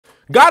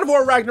God of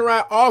War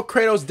Ragnarok, all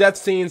Kratos death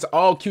scenes,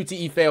 all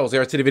QTE fails.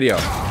 There to the video.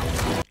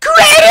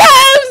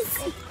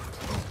 Kratos!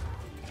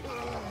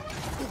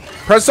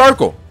 Press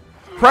circle.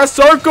 Press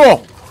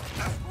circle.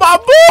 My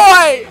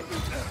boy!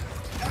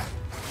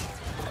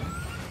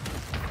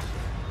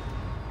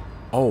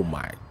 Oh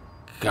my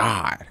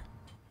God.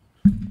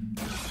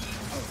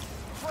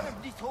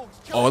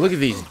 Oh, look at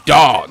these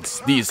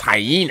dogs. These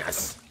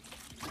hyenas.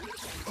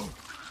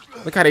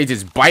 Look how they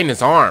just biting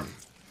his arm.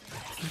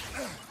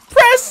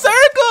 Press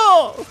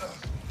circle!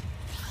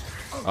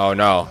 Oh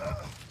no.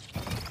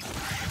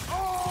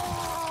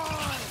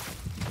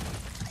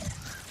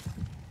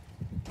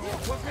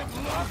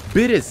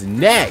 Bit his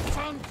neck.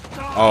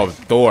 Oh,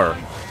 Thor.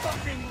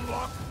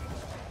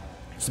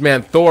 This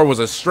man Thor was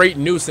a straight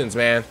nuisance,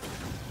 man.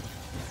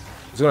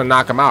 He's gonna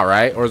knock him out,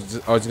 right? Or is he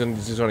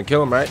just gonna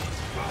kill him, right?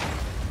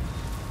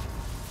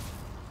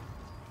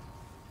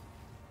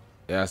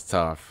 Yeah, that's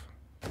tough.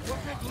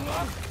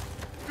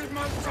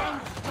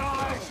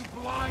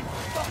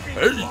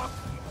 Hey.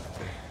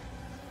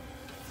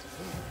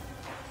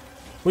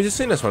 We just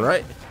seen this one,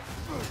 right?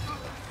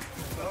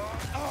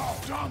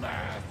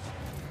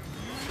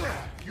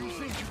 You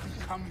think you can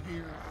come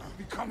here,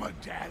 become a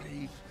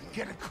daddy,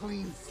 get a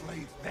clean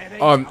slate? That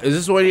ain't Is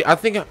this what I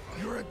think?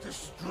 You're a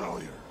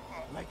destroyer,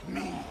 like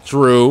me.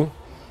 True.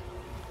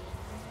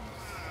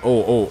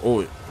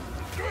 Oh.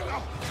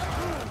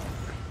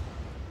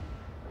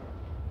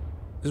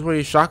 This is where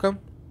you shock him?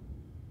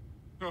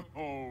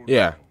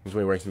 Yeah, this is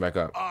where he wakes him back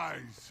up. I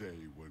say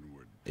when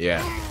we're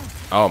Yeah.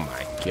 Oh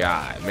my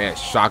God, man,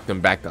 shocked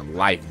him back to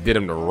life. Did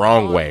him the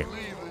wrong way.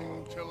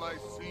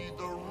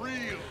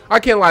 I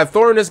can't lie,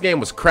 Thor in this game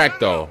was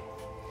cracked though.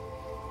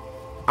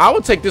 I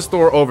would take this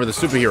Thor over the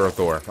superhero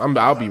Thor.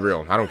 I'll be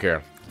real. I don't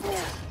care.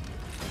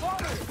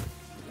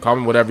 Call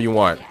me whatever you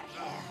want.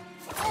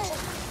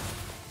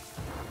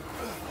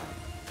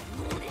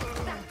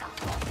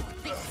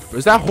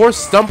 Is that horse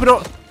stumping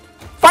on?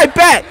 Fight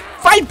back!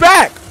 Fight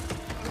back!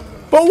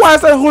 But why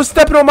is that horse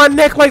stepping on my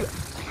neck like?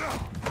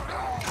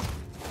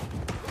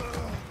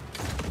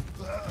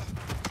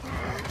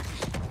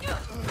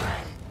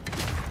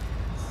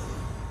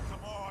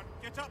 Come on,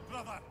 get up,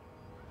 brother.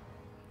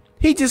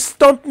 He just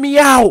stumped me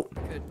out.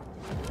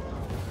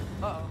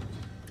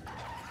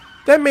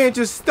 That man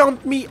just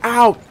stumped me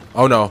out.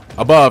 Oh no,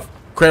 above.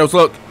 Kratos,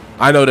 look.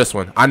 I know this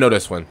one. I know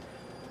this one.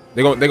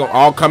 They gonna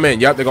all come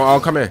in. Yep, they're gonna all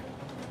come in.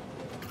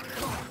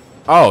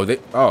 Oh,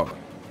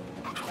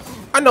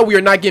 I know we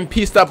are not getting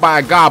pieced up by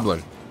a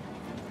goblin.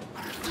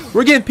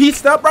 We're getting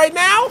pieced up right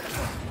now?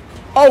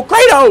 Oh,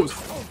 Kratos!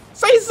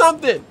 Say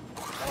something!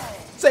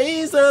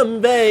 Say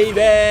something, baby!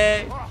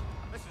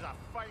 This is a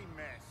fine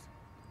mess.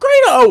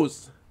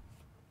 Kratos!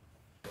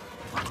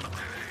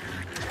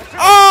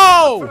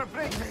 Oh!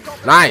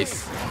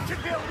 Nice.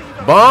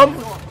 Bum.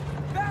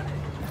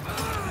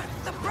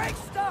 The brakes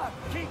stop.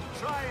 Keep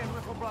trying,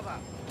 little brother.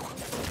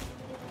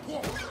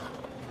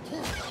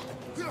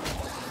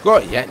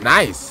 Good. Yeah,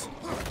 nice.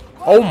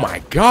 Oh my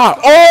God.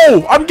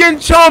 Oh, I'm getting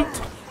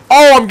jumped.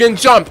 Oh, I'm getting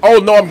jumped. Oh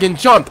no, I'm getting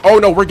jumped. Oh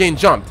no, we're getting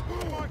jumped.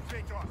 Come on,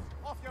 Kratos.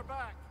 Off your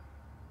back.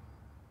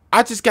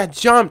 I just got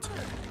jumped.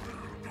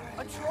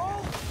 A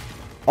troll?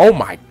 Oh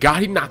my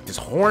God, he knocked his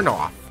horn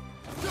off.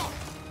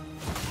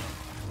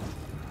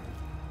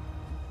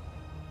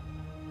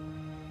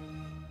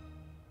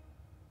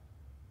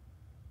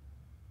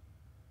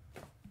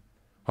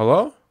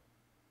 Hello?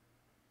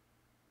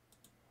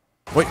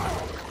 Wait.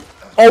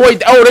 Oh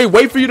wait. Oh, they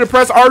wait for you to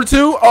press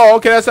R2? Oh,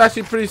 okay, that's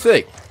actually pretty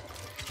sick.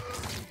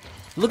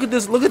 Look at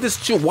this. Look at this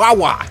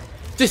chihuahua.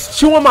 Just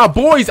chewing my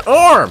boy's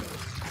arm.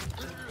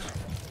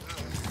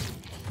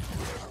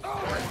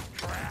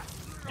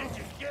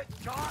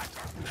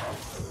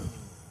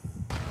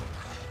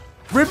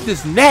 Ripped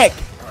his neck.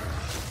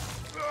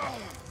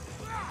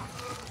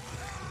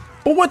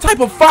 But what type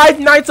of Five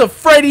Nights of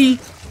Freddy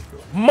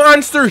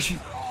monster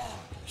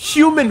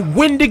human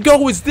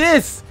Wendigo is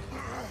this?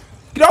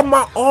 Get off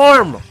my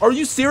arm. Are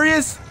you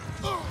serious?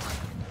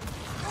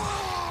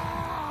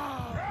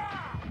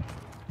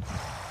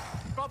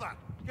 Brother,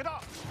 get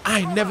up. I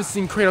ain't never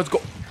seen Kratos go.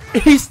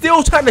 He's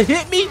still trying to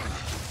hit me?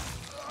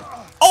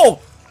 Oh!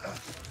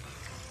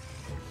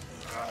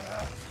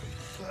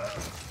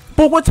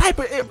 But what type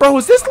of... Bro,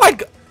 is this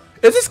like...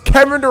 Is this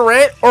Kevin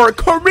Durant or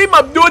Kareem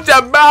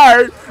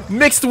Abdul-Jabbar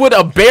mixed with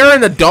a bear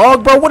and a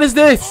dog, bro? What is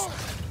this?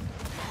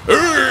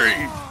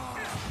 Hey!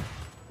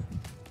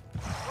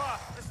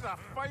 This is a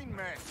fine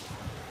mess.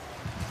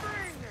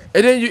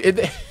 And then you... And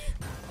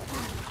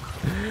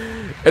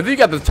then you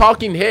got the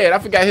talking head. I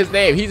forgot his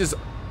name. He just...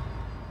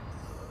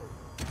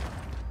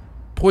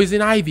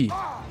 Poison Ivy.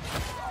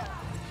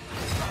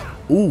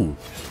 Ooh.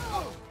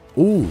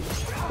 Ooh.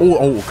 Ooh.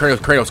 Oh,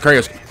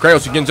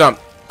 Kratos, you getting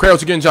jumped.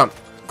 Kratos, you getting jumped.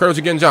 Kratos,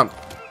 you getting jumped.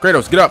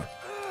 Kratos, get up.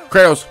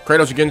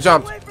 Kratos, you getting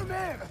jumped.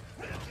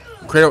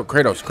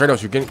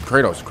 Kratos, you getting...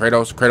 Kratos.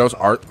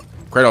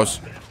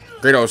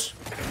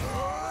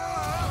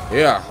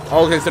 Yeah.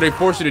 Okay, so they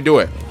forced you to do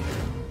it.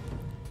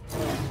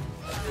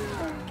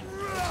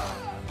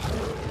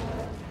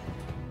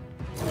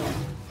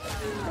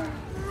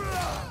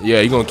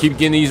 Yeah, you're gonna keep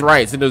getting these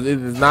rights. It does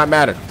not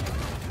matter.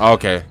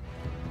 Okay.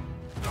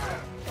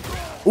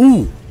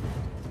 Ooh.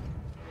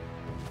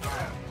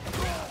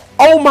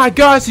 Oh my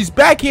gosh, he's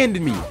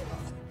backhanded me.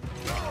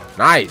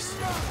 Nice.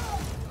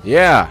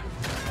 Yeah.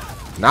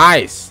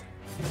 Nice.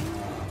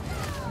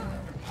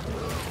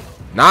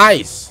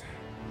 Nice.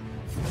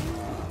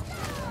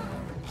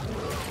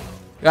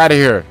 Get out of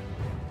here.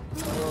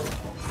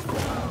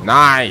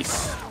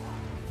 Nice.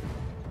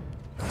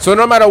 So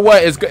no matter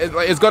what, it's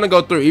gonna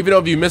go through. Even though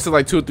if you miss it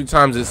like 2 or 3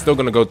 times, it's still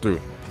gonna go through.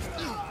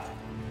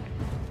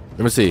 Let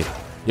me see.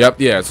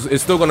 Yep, yeah,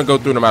 it's still gonna go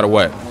through no matter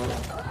what.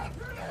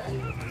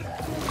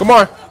 Come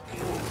on.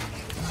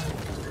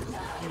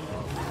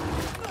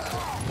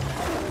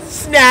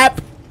 Snap.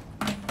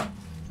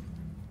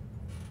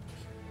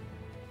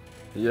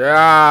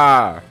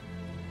 Yeah.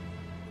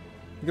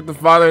 Get the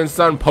father and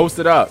son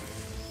posted up.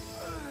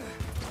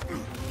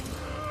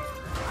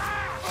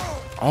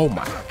 Oh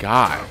my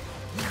god.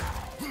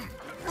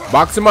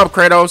 Box him up,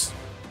 Kratos.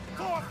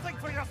 Think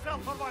for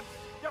yourself for once.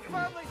 Your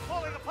family's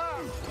falling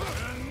apart.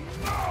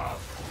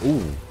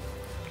 Ooh.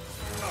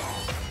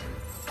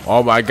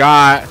 Oh my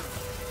god.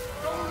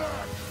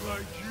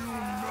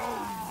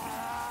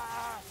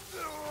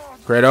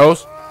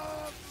 Kratos?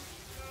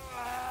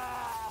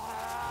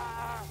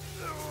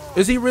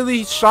 Is he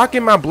really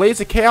shocking my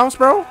blades of chaos,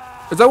 bro?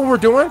 Is that what we're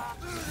doing?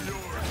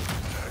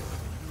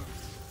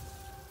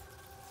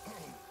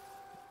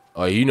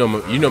 Oh, you know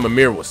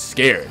Mimir was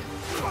scared.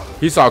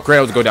 He saw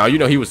Kratos go down. You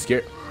know he was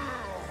scared.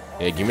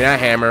 Yeah, give me that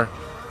hammer.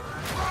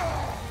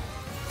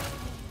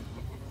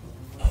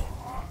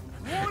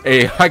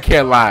 Hey, I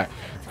can't lie.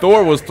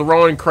 Thor was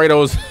throwing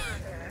Kratos.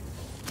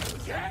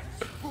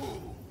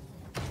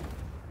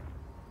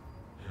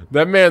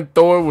 That man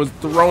Thor was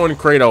throwing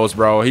Kratos,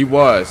 bro. He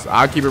was.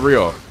 I'll keep it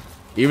real.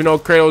 Even though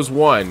Kratos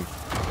won.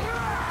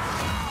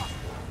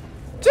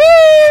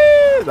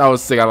 That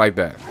was sick. I like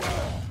that.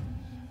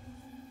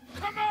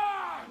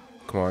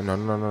 Come on.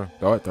 No.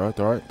 Throw it.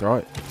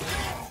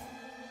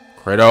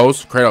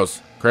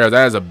 Kratos,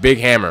 that is a big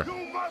hammer.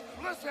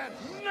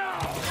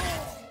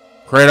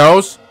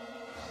 Kratos,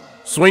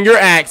 swing your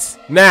axe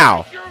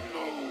now.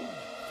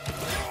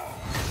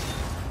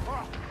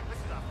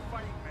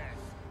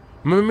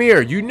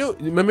 Mimir,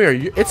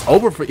 Mimir, it's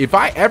over for you. If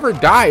I ever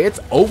die,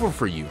 it's over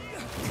for you.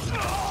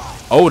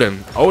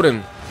 Odin.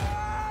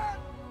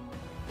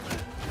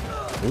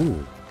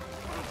 Ooh.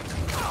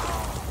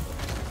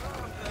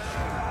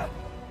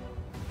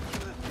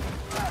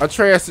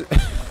 Atreus.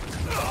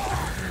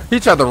 He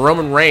tried the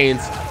Roman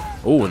Reigns.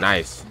 Ooh,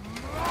 nice.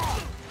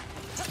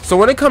 So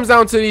when it comes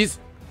down to these,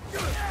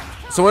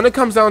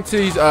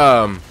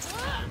 to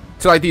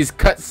like these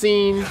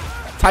cutscene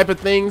type of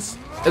things,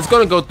 it's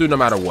gonna go through no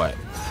matter what.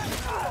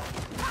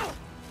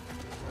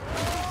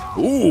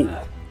 Ooh,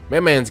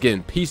 man's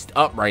getting pieced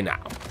up right now.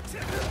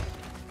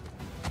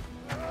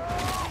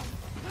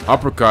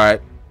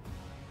 Uppercut.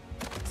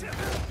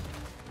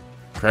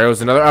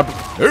 Kratos, another up.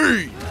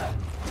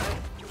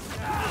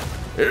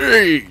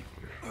 Hey.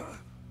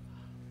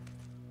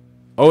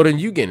 Odin,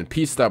 you getting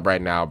pieced up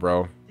right now,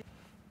 bro.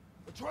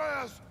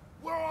 Atreus,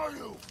 where are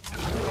you?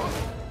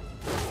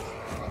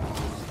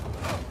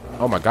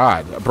 Oh my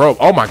god, bro.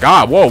 Oh my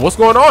god. Whoa, what's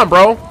going on,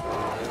 bro?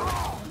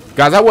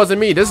 Guys, that wasn't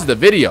me. This is the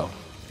video.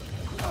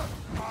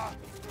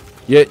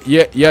 Yeah,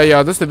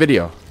 this is the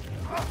video.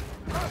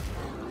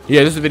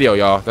 Yeah, this is the video,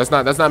 y'all. That's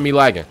not me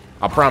lagging.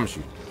 I promise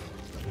you.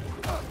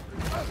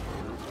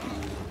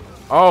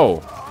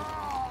 Oh.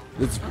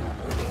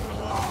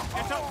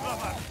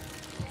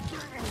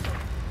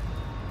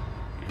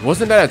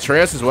 Wasn't that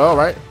Atreus as well,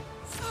 right?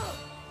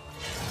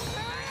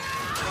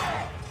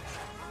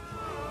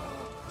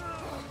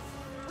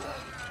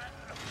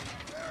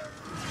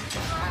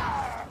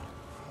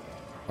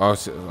 Oh,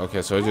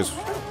 okay, so it just...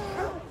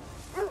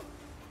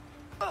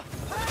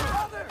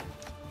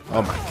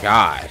 Oh my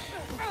god.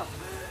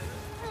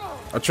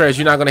 Atreus,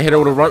 you're not gonna hit it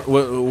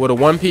with a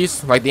one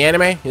piece like the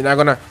anime? You're not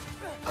gonna...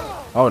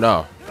 Oh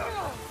no.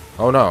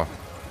 Oh no.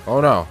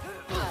 Oh no.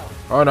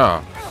 Oh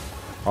no.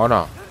 Oh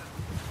no.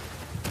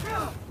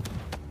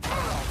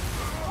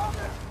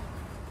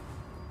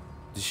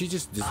 Did she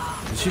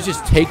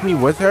just take me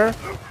with her?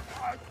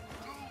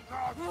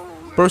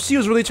 Bro, she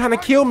was really trying to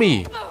kill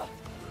me.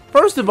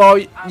 First of all,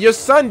 your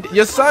son,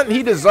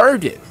 he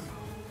deserved it.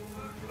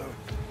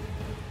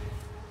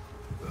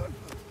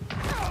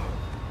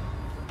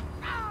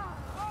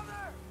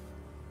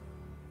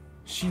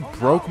 She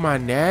broke my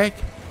neck?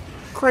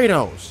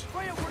 Kratos.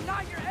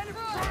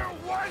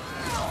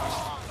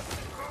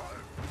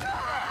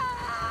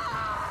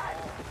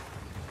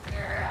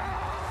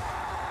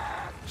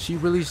 She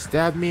really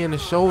stabbed me in the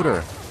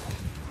shoulder.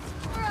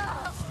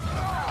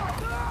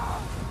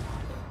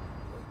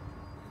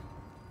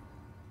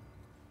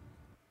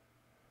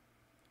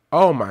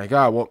 Oh my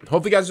god. Well,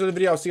 hopefully you guys enjoyed the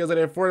video. I'll see you guys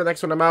later for the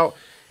next one. I'm out.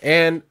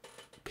 And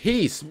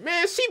peace.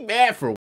 Man, she mad for